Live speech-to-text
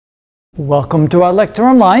Welcome to our lecture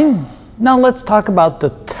online. Now let's talk about the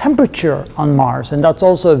temperature on Mars, and that's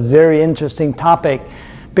also a very interesting topic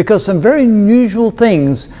because some very unusual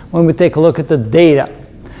things when we take a look at the data.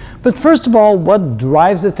 But first of all, what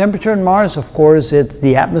drives the temperature on Mars? Of course, it's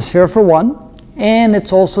the atmosphere for one, and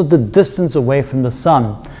it's also the distance away from the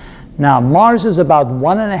sun. Now, Mars is about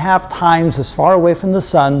 1.5 times as far away from the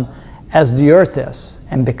sun as the Earth is,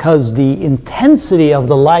 and because the intensity of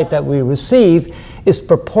the light that we receive is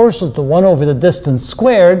proportional to 1 over the distance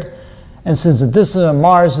squared, and since the distance on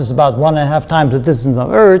Mars is about 1.5 times the distance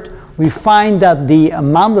on Earth, we find that the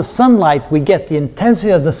amount of sunlight we get, the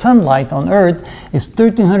intensity of the sunlight on Earth, is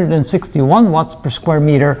 1361 watts per square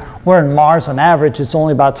meter, where on Mars on average it's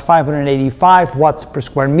only about 585 watts per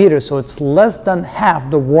square meter, so it's less than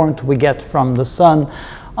half the warmth we get from the sun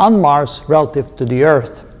on Mars relative to the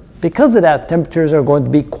Earth. Because of that, temperatures are going to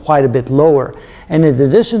be quite a bit lower. And in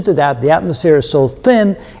addition to that, the atmosphere is so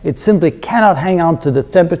thin, it simply cannot hang on to the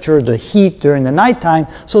temperature, the heat during the nighttime,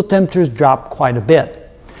 so temperatures drop quite a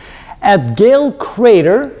bit. At Gale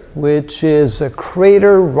Crater, which is a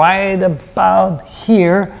crater right about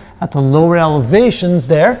here at the lower elevations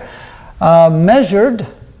there, measured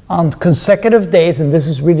on consecutive days, and this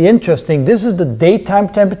is really interesting, this is the daytime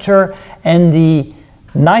temperature and the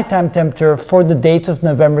nighttime temperature for the dates of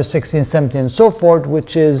November 16, 17, and so forth,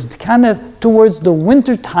 which is kind of towards the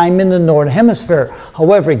winter time in the northern hemisphere.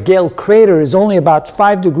 However, Gale Crater is only about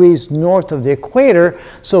 5 degrees north of the equator,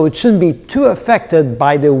 so it shouldn't be too affected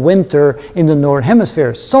by the winter in the northern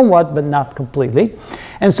hemisphere. Somewhat, but not completely.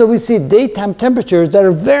 And so we see daytime temperatures that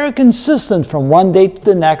are very consistent from one day to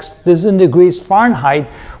the next. This is in degrees Fahrenheit,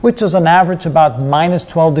 which is on average about minus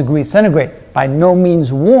 12 degrees centigrade. By no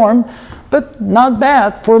means warm, but not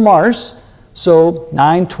bad for Mars. So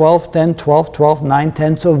 9, 12, 10, 12, 12, 9,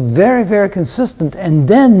 10, so very, very consistent. And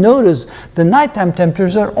then notice the nighttime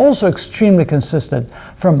temperatures are also extremely consistent,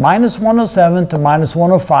 from minus 107 to minus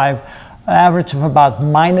 105, an average of about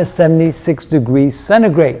minus 76 degrees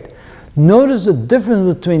centigrade. Notice the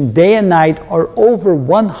difference between day and night are over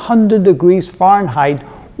 100 degrees Fahrenheit,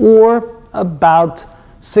 or about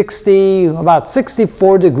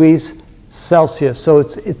 64 degrees Celsius. So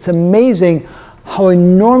it's amazing how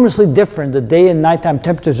enormously different the day and nighttime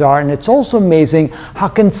temperatures are, and it's also amazing how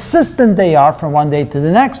consistent they are from one day to the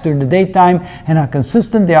next during the daytime, and how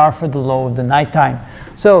consistent they are for the low of the nighttime.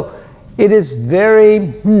 So it is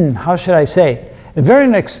very, how should I say, very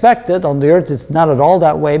unexpected. On the Earth it's not at all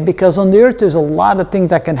that way, because on the Earth there's a lot of things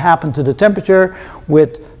that can happen to the temperature,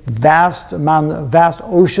 with vast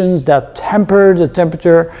oceans that temper the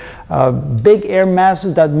temperature, big air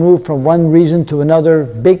masses that move from one region to another,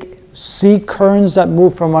 big sea currents that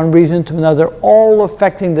move from one region to another, all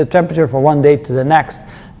affecting the temperature from one day to the next.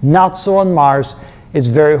 Not so on Mars. It's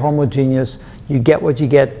very homogeneous. You get what you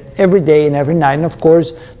get every day and every night. And of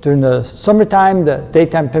course, during the summertime, the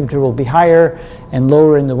daytime temperature will be higher and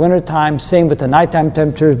lower in the wintertime. Same with the nighttime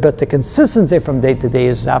temperatures, but the consistency from day to day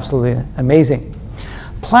is absolutely amazing.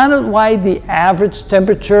 Planet-wide, the average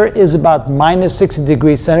temperature is about minus 60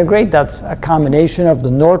 degrees centigrade. That's a combination of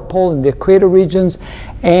the North Pole and the equator regions.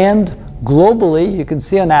 And globally, you can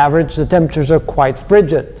see on average, the temperatures are quite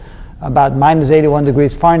frigid, about minus 81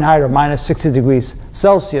 degrees Fahrenheit or minus 60 degrees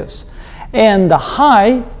Celsius. And the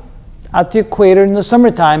high at the equator in the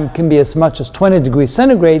summertime can be as much as 20 degrees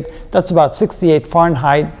centigrade. That's about 68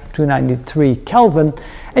 Fahrenheit, 293 Kelvin.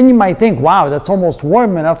 And you might think, wow, that's almost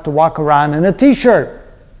warm enough to walk around in a t-shirt.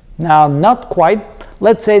 Now, not quite.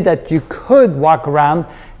 Let's say that you could walk around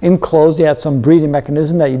in clothes. You had some breathing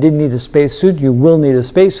mechanism that you didn't need a spacesuit. You will need a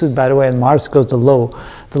spacesuit, by the way, on Mars because the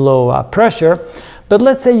low pressure. But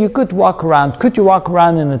let's say you could walk around. Could you walk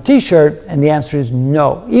around in a t-shirt? And the answer is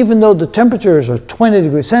no. Even though the temperatures are 20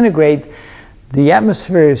 degrees centigrade, the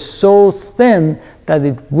atmosphere is so thin that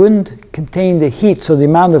it wouldn't contain the heat. So the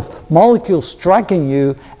amount of molecules striking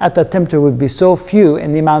you at that temperature would be so few,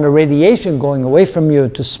 and the amount of radiation going away from you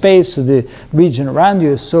to space, to the region around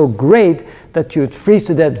you, is so great that you would freeze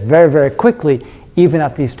to death very, very quickly, even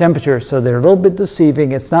at these temperatures. So they're a little bit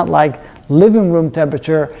deceiving. It's not like living room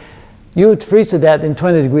temperature. You would freeze to death in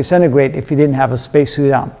 20 degrees centigrade if you didn't have a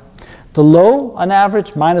spacesuit on. The low, on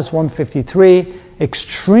average, minus 153,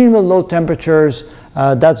 extremely low temperatures.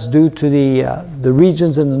 That's due to the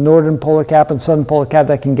regions in the northern polar cap and southern polar cap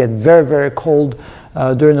that can get very, very cold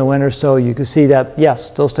during the winter. So you can see that,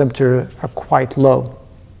 yes, those temperatures are quite low.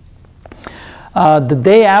 The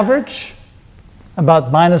day average,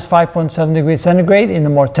 about minus 5.7 degrees centigrade in the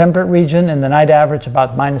more temperate region, and the night average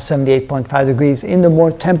about minus 78.5 degrees in the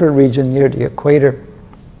more temperate region near the equator.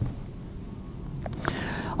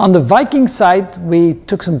 On the Viking site, we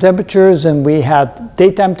took some temperatures, and we had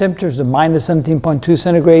daytime temperatures of minus 17.2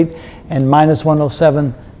 centigrade and minus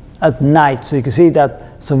 107 at night. So you can see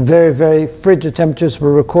that some very, very frigid temperatures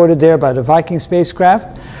were recorded there by the Viking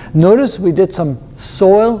spacecraft. Notice we did some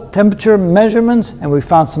soil temperature measurements, and we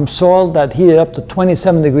found some soil that heated up to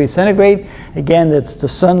 27 degrees centigrade. Again, that's the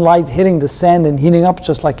sunlight hitting the sand and heating up,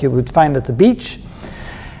 just like you would find at the beach.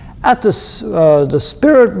 At the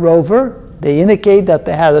Spirit rover, they indicate that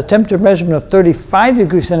they had a temperature measurement of 35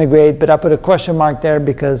 degrees centigrade, but I put a question mark there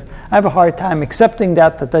because I have a hard time accepting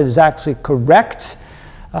that is actually correct.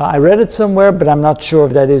 I read it somewhere, but I'm not sure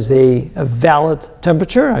if that is a valid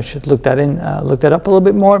temperature. I should look that up a little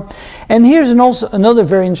bit more. And here's also another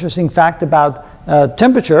very interesting fact about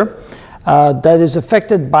temperature that is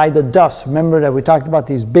affected by the dust. Remember that we talked about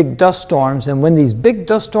these big dust storms, and when these big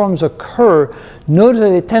dust storms occur, notice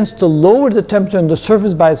that it tends to lower the temperature on the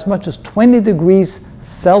surface by as much as 20 degrees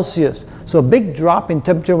Celsius. So a big drop in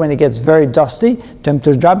temperature when it gets very dusty.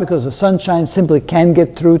 Temperatures drop because the sunshine simply can't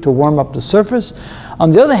get through to warm up the surface.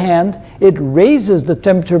 On the other hand, it raises the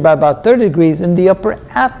temperature by about 30 degrees in the upper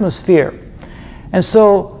atmosphere. And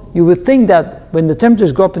so you would think that when the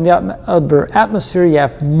temperatures go up in the upper atmosphere, you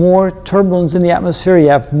have more turbulence in the atmosphere, you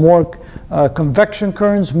have more convection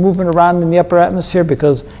currents moving around in the upper atmosphere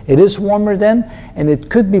because it is warmer then, and it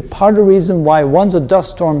could be part of the reason why once a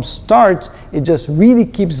dust storm starts, it just really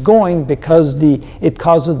keeps going because it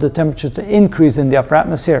causes the temperature to increase in the upper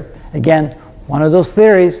atmosphere. Again, one of those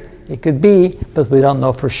theories. It could be, but we don't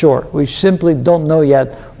know for sure. We simply don't know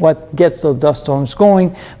yet what gets those dust storms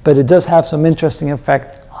going, but it does have some interesting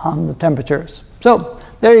effect on the temperatures. So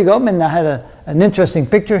there you go. And I had an interesting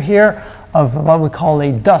picture here of what we call a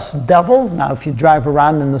dust devil. Now, if you drive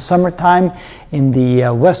around in the summertime in the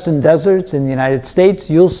western deserts in the United States,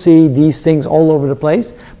 you'll see these things all over the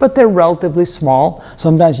place, but they're relatively small.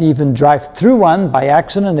 Sometimes you even drive through one by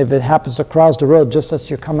accident if it happens to cross the road just as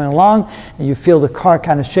you're coming along, and you feel the car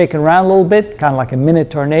kind of shaking around a little bit, kind of like a mini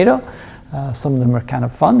tornado. Some of them are kind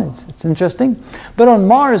of fun. It's interesting. But on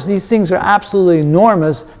Mars, these things are absolutely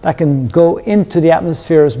enormous that can go into the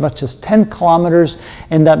atmosphere as much as 10 kilometers,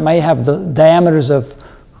 and that may have the diameters of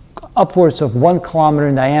upwards of 1 kilometer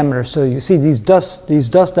in diameter. So you see these dust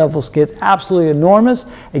devils get absolutely enormous.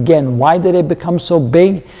 Again, why did they become so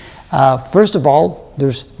big? First of all,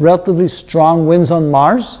 there's relatively strong winds on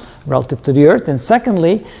Mars relative to the Earth. And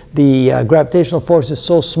secondly, the gravitational force is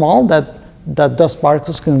so small that dust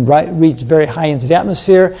particles can reach very high into the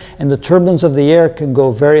atmosphere, and the turbulence of the air can go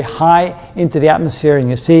very high into the atmosphere. And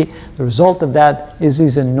you see the result of that is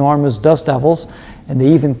these enormous dust devils, and they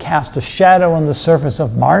even cast a shadow on the surface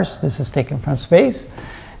of Mars. This is taken from space.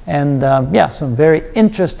 And yeah, some very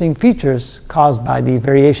interesting features caused by the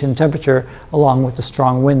variation in temperature along with the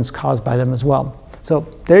strong winds caused by them as well. So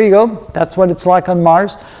there you go. That's what it's like on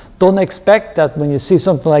Mars. Don't expect that when you see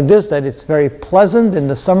something like this that it's very pleasant in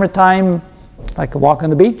the summertime, like a walk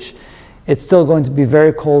on the beach. It's still going to be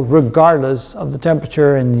very cold regardless of the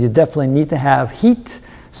temperature, and you definitely need to have heat,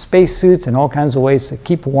 spacesuits, and all kinds of ways to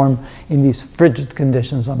keep warm in these frigid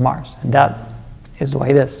conditions on Mars. And that is the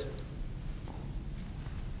way it is.